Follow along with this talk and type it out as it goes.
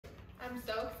I'm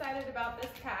so excited about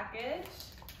this package.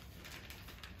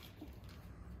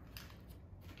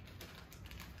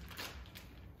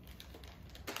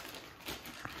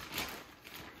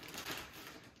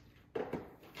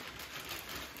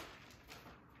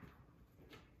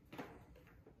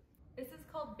 This is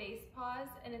called Basepaws,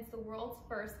 and it's the world's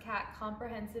first cat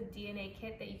comprehensive DNA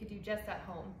kit that you could do just at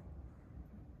home.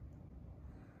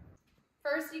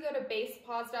 First, you go to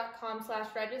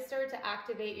basepaws.com/register to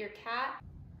activate your cat.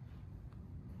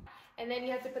 And then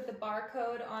you have to put the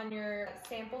barcode on your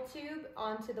sample tube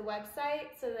onto the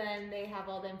website, so then they have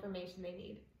all the information they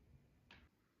need.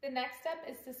 The next step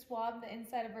is to swab the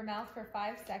inside of her mouth for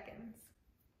 5 seconds.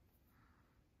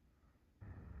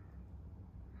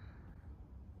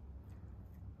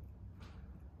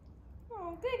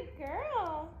 Oh, good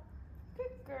girl.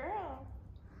 Good girl.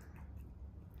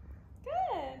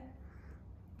 Good.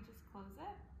 Just close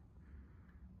it.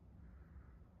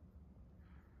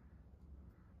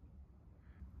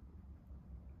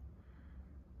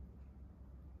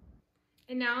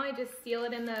 And now I just seal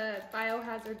it in the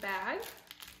biohazard bag.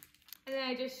 And then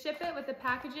I just ship it with the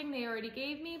packaging they already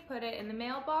gave me, put it in the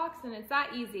mailbox, and it's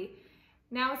that easy.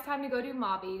 Now it's time to go do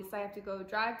Mobby, so I have to go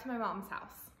drive to my mom's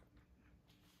house.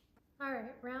 All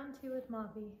right, round 2 with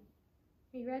Mobby.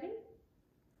 Are you ready?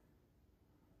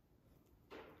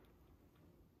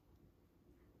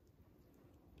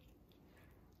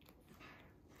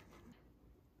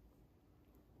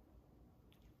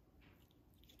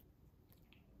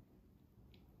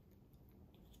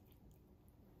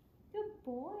 Good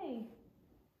boy.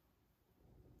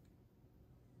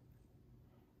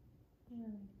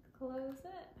 And close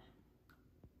it.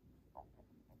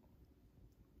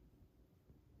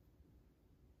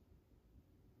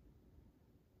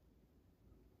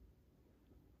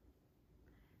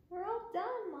 We're all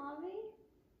done, Mommy.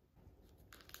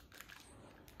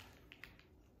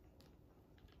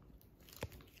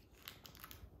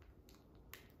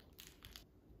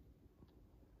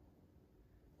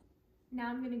 Now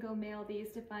I'm gonna go mail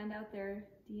these to find out their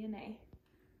DNA.